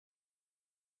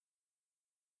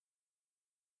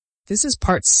This is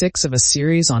part 6 of a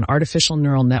series on artificial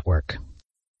neural network.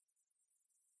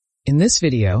 In this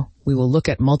video, we will look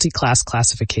at multiclass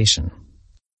classification.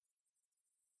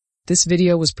 This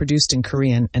video was produced in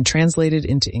Korean and translated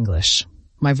into English.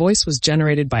 My voice was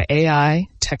generated by AI,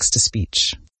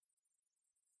 text-to-speech.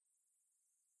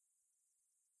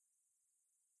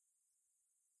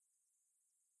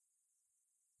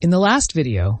 In the last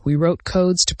video, we wrote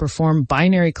codes to perform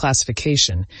binary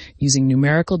classification using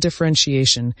numerical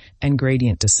differentiation and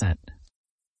gradient descent.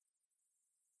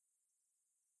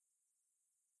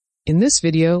 In this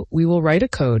video, we will write a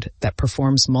code that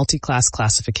performs multiclass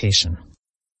classification.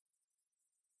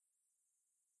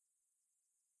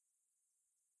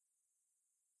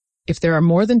 If there are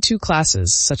more than two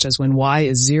classes, such as when y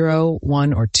is 0,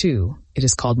 1, or 2, it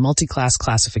is called multiclass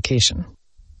classification.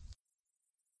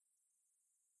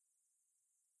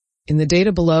 In the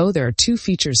data below, there are two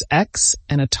features x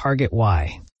and a target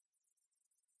y.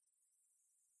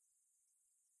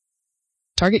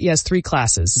 Target y has three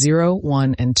classes, 0,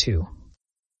 1, and 2.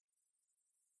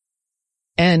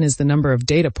 N is the number of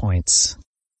data points,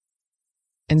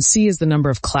 and C is the number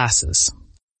of classes.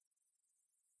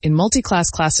 In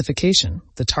multiclass classification,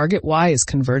 the target y is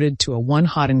converted to a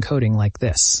one-hot encoding like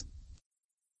this.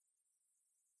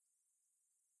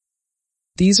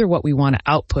 These are what we want to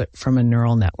output from a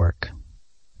neural network.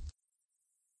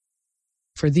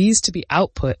 For these to be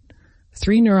output,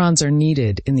 3 neurons are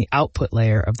needed in the output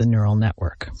layer of the neural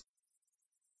network.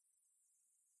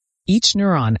 Each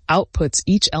neuron outputs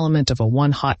each element of a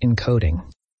one-hot encoding.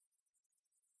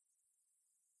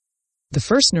 The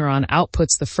first neuron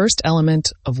outputs the first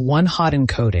element of one hot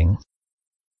encoding,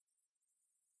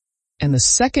 and the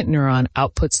second neuron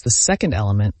outputs the second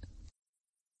element,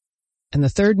 and the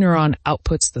third neuron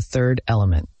outputs the third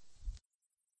element.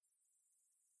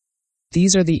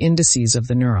 These are the indices of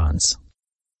the neurons.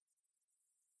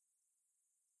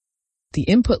 The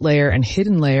input layer and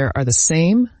hidden layer are the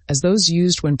same as those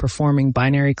used when performing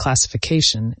binary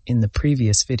classification in the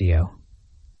previous video.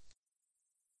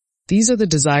 These are the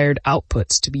desired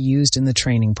outputs to be used in the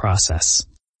training process.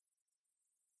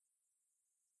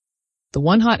 The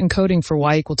one-hot encoding for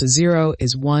y equal to 0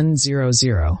 is 1, 0,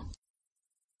 0.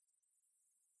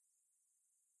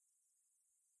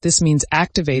 This means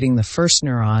activating the first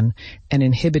neuron and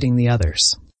inhibiting the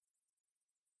others.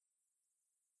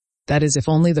 That is, if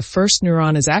only the first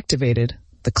neuron is activated,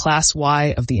 the class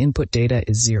y of the input data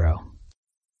is 0.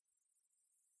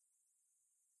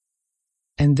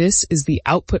 And this is the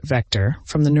output vector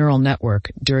from the neural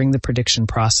network during the prediction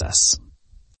process.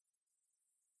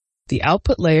 The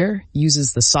output layer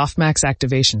uses the Softmax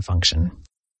activation function.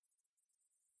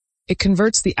 It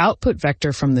converts the output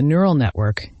vector from the neural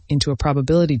network into a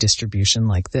probability distribution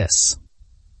like this.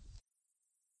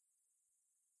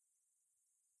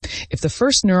 If the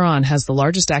first neuron has the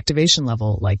largest activation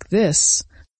level like this,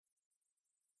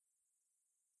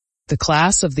 the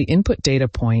class of the input data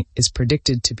point is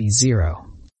predicted to be 0.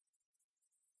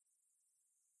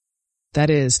 That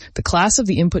is, the class of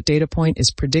the input data point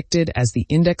is predicted as the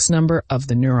index number of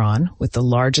the neuron with the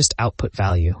largest output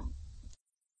value.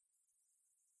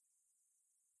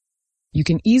 You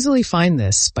can easily find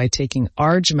this by taking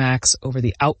argmax over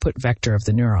the output vector of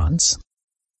the neurons.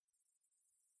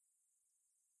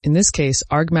 In this case,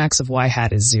 argmax of y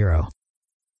hat is 0.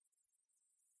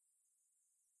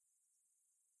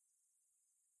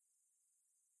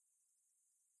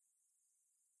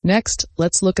 Next,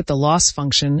 let's look at the loss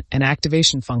function and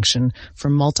activation function for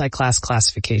multiclass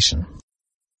classification.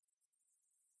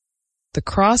 The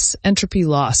cross-entropy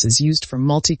loss is used for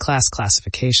multiclass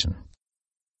classification.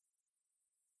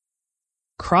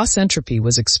 Cross-entropy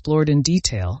was explored in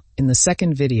detail in the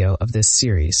second video of this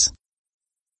series.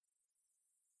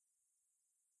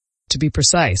 To be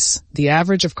precise, the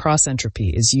average of cross-entropy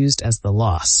is used as the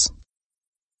loss.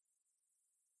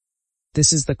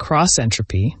 This is the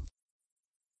cross-entropy,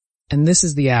 and this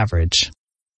is the average.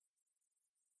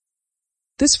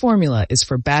 This formula is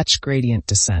for batch gradient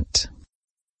descent.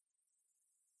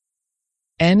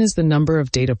 N is the number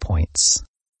of data points,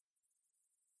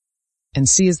 and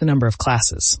C is the number of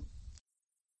classes.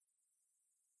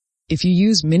 If you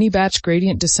use mini-batch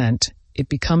gradient descent, it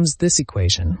becomes this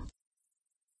equation,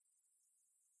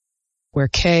 where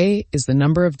K is the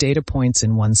number of data points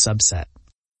in one subset.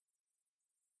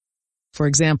 For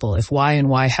example, if y and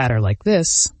y hat are like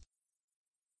this,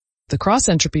 the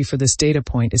cross-entropy for this data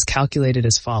point is calculated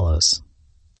as follows.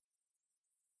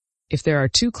 If there are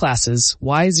two classes,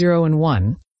 y0 and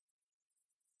 1,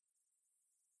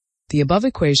 the above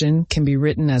equation can be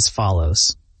written as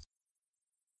follows.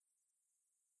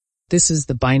 This is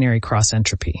the binary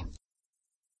cross-entropy.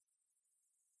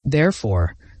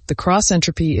 Therefore, The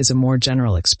cross-entropy is a more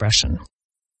general expression.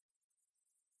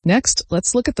 Next,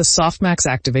 let's look at the Softmax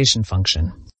activation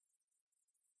function.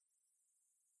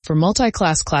 For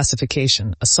multi-class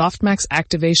classification, a Softmax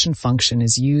activation function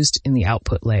is used in the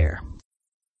output layer.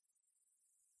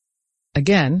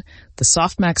 Again, the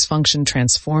Softmax function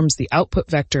transforms the output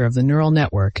vector of the neural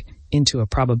network into a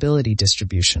probability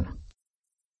distribution.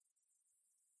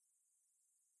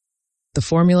 The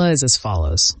formula is as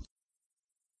follows.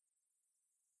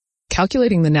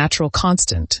 Calculating the natural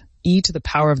constant, e to the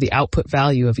power of the output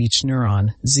value of each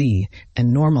neuron, z,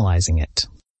 and normalizing it.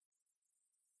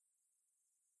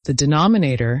 The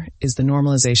denominator is the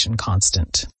normalization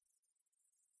constant.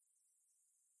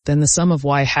 Then the sum of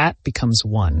y hat becomes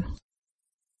 1.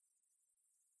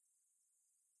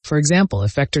 For example,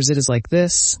 if vector z is like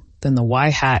this, then the y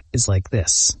hat is like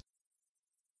this.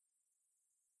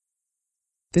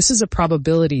 This is a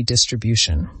probability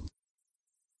distribution.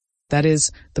 That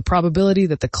is, the probability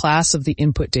that the class of the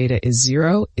input data is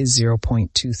 0 is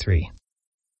 0.23.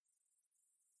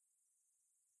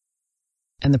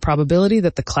 And the probability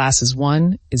that the class is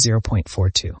 1 is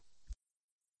 0.42.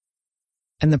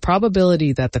 And the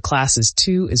probability that the class is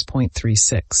 2 is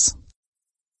 0.36.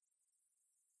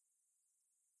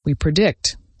 We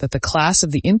predict that the class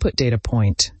of the input data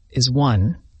point is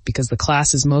 1 because the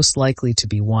class is most likely to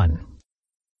be 1.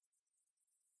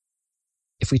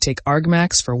 If we take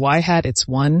argmax for y hat, it's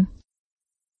 1.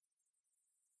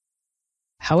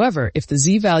 However, if the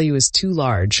z value is too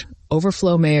large,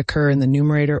 overflow may occur in the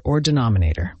numerator or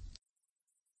denominator.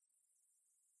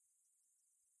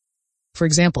 For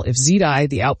example, if zi,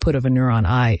 the output of a neuron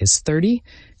I, is 30,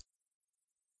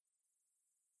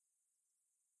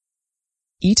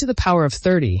 e to the power of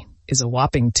 30 is a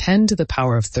whopping 10 to the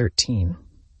power of 13.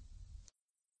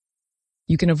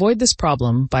 You can avoid this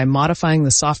problem by modifying the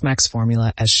Softmax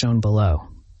formula as shown below.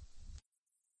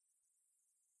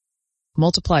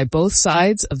 Multiply both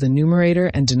sides of the numerator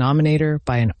and denominator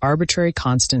by an arbitrary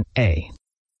constant a.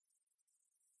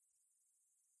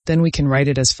 Then we can write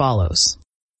it as follows.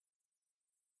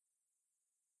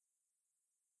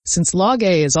 Since log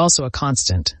a is also a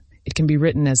constant, it can be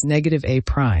written as negative a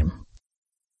prime.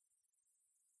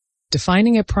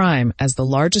 Defining a prime as the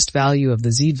largest value of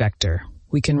the z vector,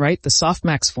 we can write the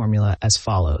Softmax formula as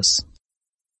follows.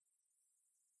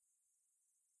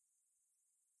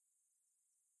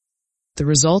 The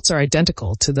results are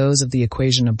identical to those of the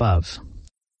equation above.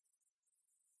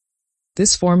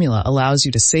 This formula allows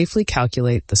you to safely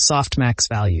calculate the Softmax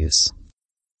values.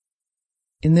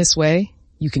 In this way,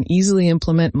 you can easily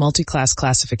implement multi-class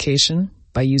classification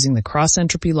by using the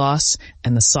cross-entropy loss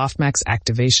and the Softmax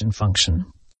activation function.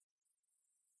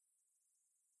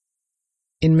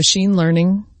 In machine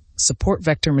learning, support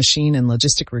vector machine and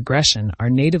logistic regression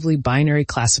are natively binary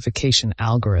classification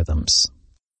algorithms.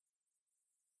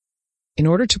 In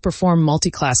order to perform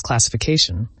multi-class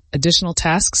classification, additional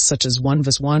tasks such as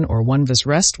 1v1 or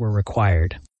 1v-rest were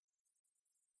required.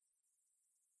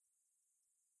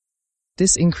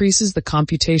 This increases the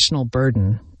computational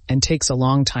burden and takes a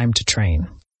long time to train.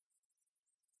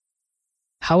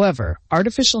 However,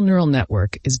 artificial neural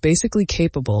network is basically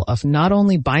capable of not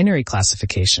only binary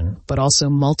classification, but also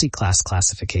multi-class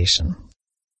classification.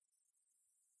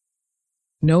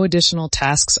 No additional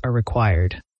tasks are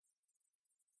required.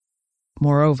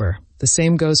 Moreover, the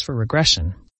same goes for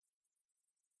regression.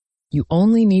 You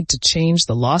only need to change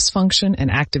the loss function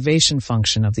and activation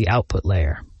function of the output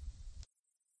layer.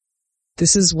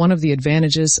 This is one of the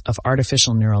advantages of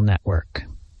artificial neural network.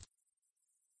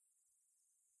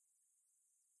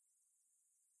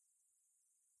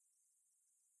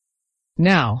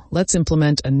 Now, let's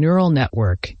implement a neural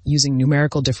network using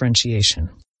numerical differentiation.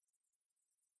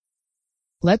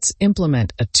 Let's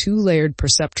implement a two-layered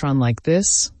perceptron like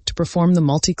this to perform the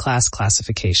multi-class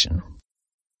classification.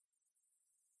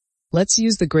 Let's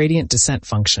use the gradient descent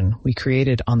function we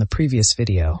created on the previous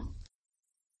video.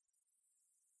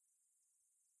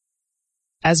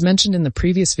 As mentioned in the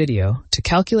previous video, to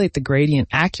calculate the gradient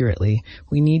accurately,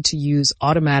 we need to use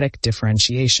automatic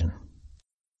differentiation.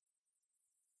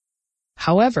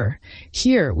 However,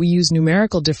 here we use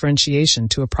numerical differentiation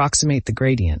to approximate the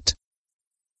gradient.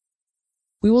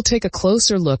 We will take a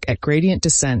closer look at gradient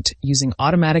descent using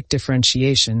automatic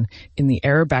differentiation in the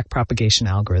error backpropagation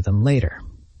algorithm later.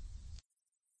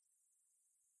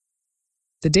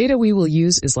 The data we will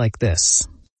use is like this.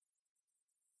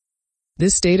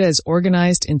 This data is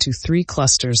organized into 3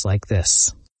 clusters like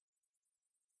this.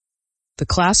 The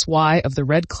class Y of the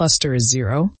red cluster is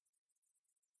 0.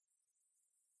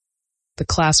 The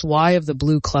class Y of the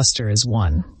blue cluster is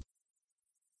 1.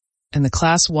 And the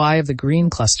class Y of the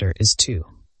green cluster is 2.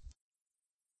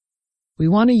 We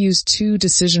want to use two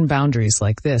decision boundaries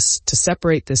like this to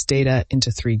separate this data into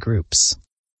three groups.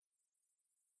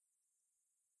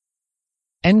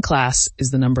 N class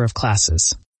is the number of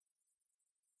classes.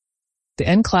 The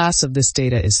N class of this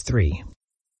data is 3.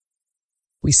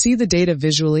 We see the data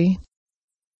visually.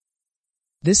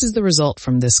 This is the result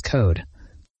from this code.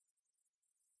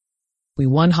 We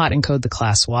one-hot encode the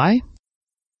class Y.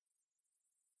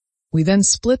 We then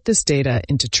split this data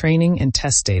into training and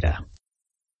test data.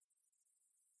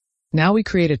 Now we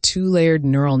create a two-layered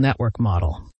neural network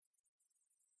model.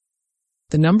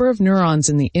 The number of neurons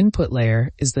in the input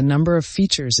layer is the number of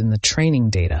features in the training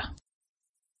data.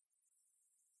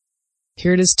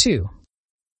 Here it is 2.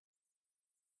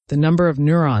 The number of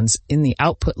neurons in the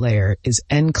output layer is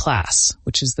N class,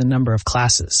 which is the number of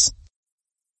classes.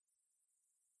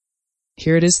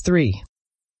 Here it is 3.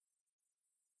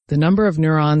 The number of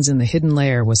neurons in the hidden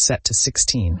layer was set to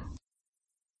 16.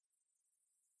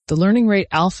 The learning rate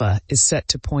alpha is set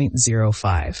to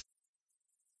 0.05.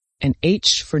 And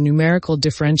H for numerical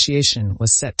differentiation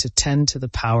was set to 10 to the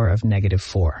power of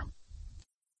 -4.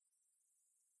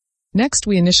 Next,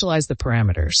 we initialize the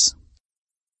parameters.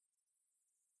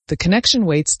 The connection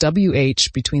weights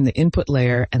WH between the input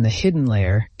layer and the hidden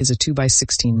layer is a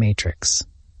 2x16 matrix.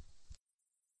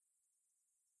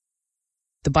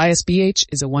 The bias BH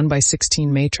is a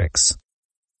 1x16 matrix.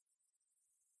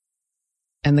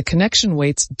 And the connection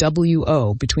weights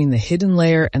WO between the hidden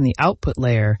layer and the output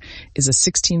layer is a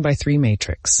 16x3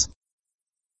 matrix.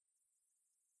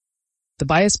 The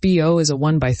bias BO is a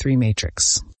 1x3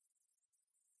 matrix.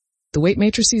 The weight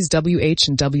matrices WH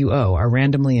and WO are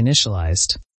randomly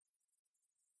initialized.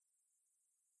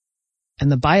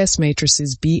 And the bias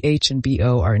matrices BH and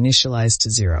BO are initialized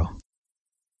to 0.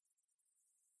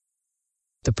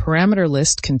 The parameter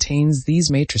list contains these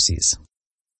matrices.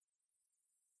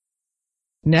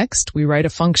 Next, we write a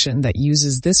function that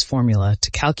uses this formula to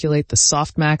calculate the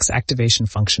Softmax activation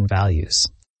function values.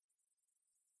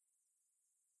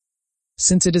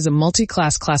 Since it is a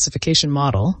multi-class classification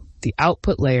model, the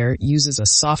output layer uses a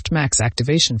Softmax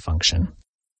activation function.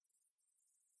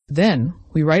 Then,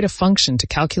 we write a function to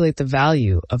calculate the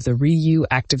value of the ReU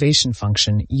activation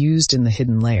function used in the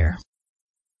hidden layer.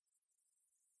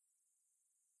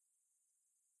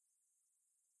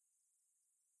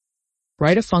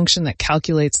 Write a function that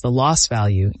calculates the loss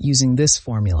value using this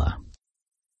formula.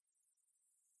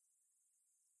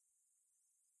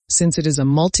 Since it is a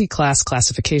multi-class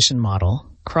classification model,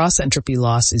 cross-entropy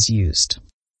loss is used.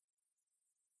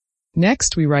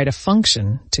 Next, we write a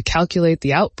function to calculate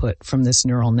the output from this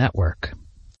neural network.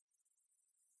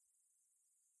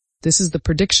 This is the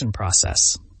prediction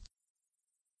process.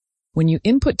 When you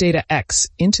input data X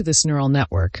into this neural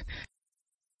network,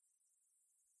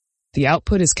 the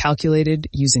output is calculated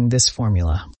using this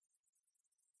formula.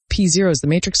 P0 is the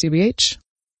matrix BH,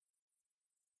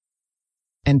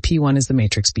 and P1 is the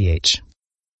matrix BH.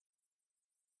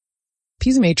 P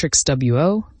is the matrix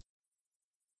WO,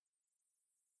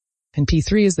 and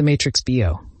P3 is the matrix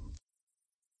BO.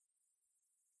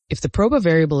 If the proba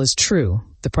variable is true,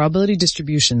 the probability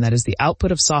distribution that is the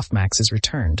output of Softmax is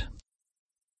returned.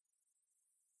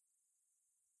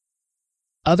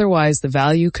 Otherwise, the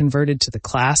value converted to the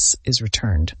class is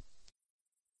returned.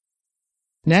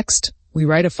 Next, we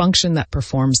write a function that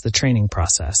performs the training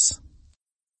process.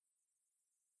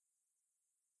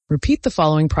 Repeat the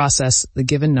following process the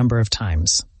given number of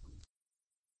times.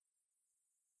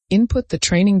 Input the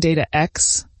training data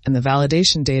X and the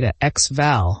validation data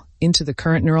XVal into the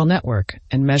current neural network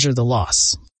and measure the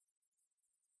loss.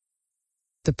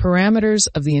 The parameters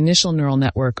of the initial neural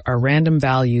network are random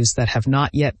values that have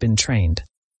not yet been trained.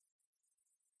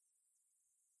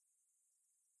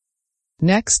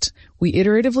 Next, we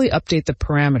iteratively update the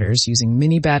parameters using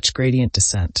mini-batch gradient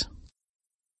descent.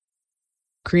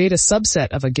 Create a subset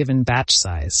of a given batch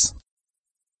size.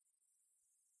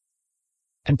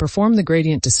 And perform the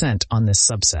gradient descent on this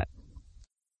subset.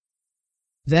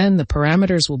 Then the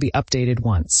parameters will be updated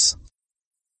once.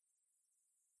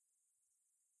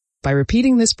 By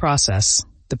repeating this process,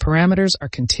 the parameters are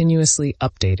continuously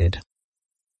updated.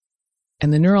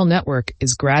 And the neural network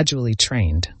is gradually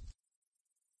trained.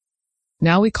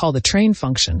 Now we call the train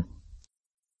function.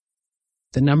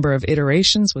 The number of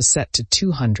iterations was set to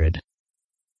 200.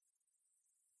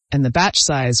 And the batch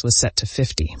size was set to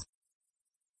 50.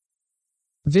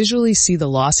 Visually see the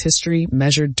loss history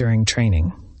measured during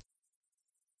training.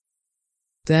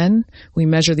 Then, we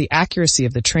measure the accuracy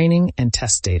of the training and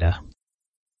test data.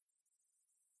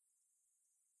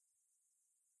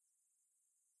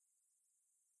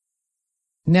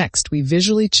 Next, we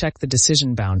visually check the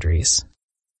decision boundaries.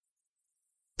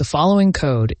 The following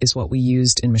code is what we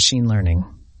used in machine learning.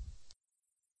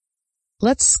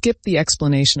 Let's skip the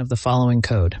explanation of the following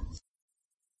code.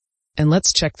 And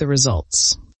let's check the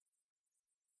results.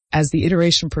 As the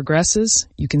iteration progresses,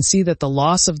 you can see that the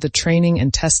loss of the training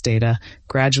and test data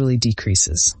gradually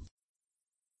decreases.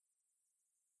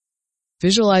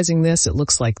 Visualizing this, it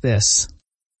looks like this.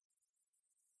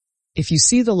 If you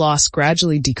see the loss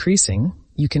gradually decreasing,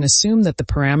 you can assume that the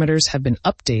parameters have been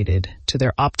updated to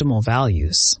their optimal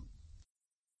values.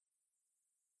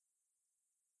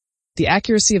 The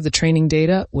accuracy of the training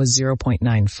data was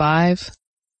 0.95,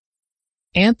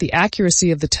 and the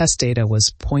accuracy of the test data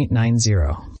was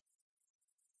 0.90.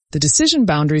 The decision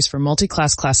boundaries for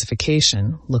multiclass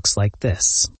classification looks like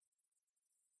this.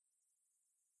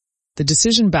 The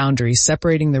decision boundary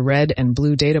separating the red and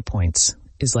blue data points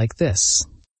is like this.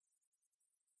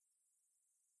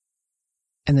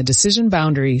 And the decision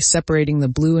boundary separating the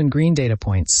blue and green data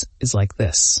points is like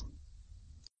this.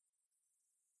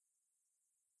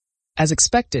 As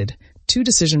expected, two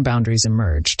decision boundaries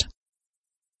emerged.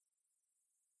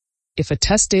 If a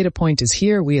test data point is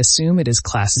here, we assume it is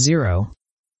class 0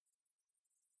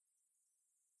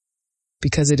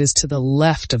 because it is to the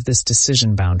left of this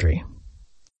decision boundary.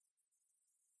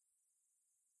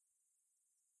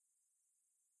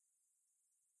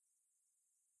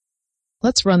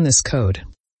 Let's run this code.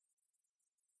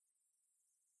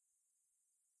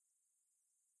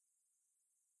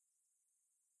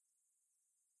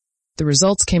 The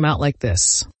results came out like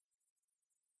this.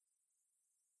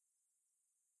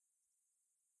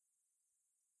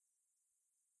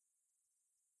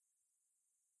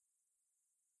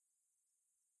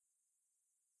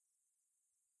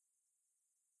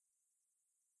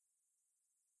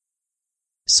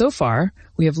 So far,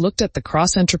 we have looked at the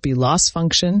cross-entropy loss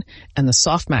function and the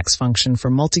Softmax function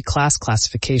for multi-class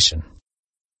classification.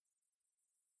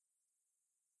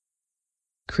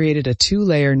 Created a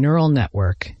two-layer neural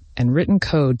network and written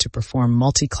code to perform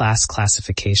multi-class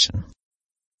classification.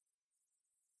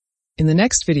 In the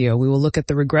next video, we will look at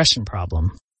the regression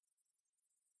problem.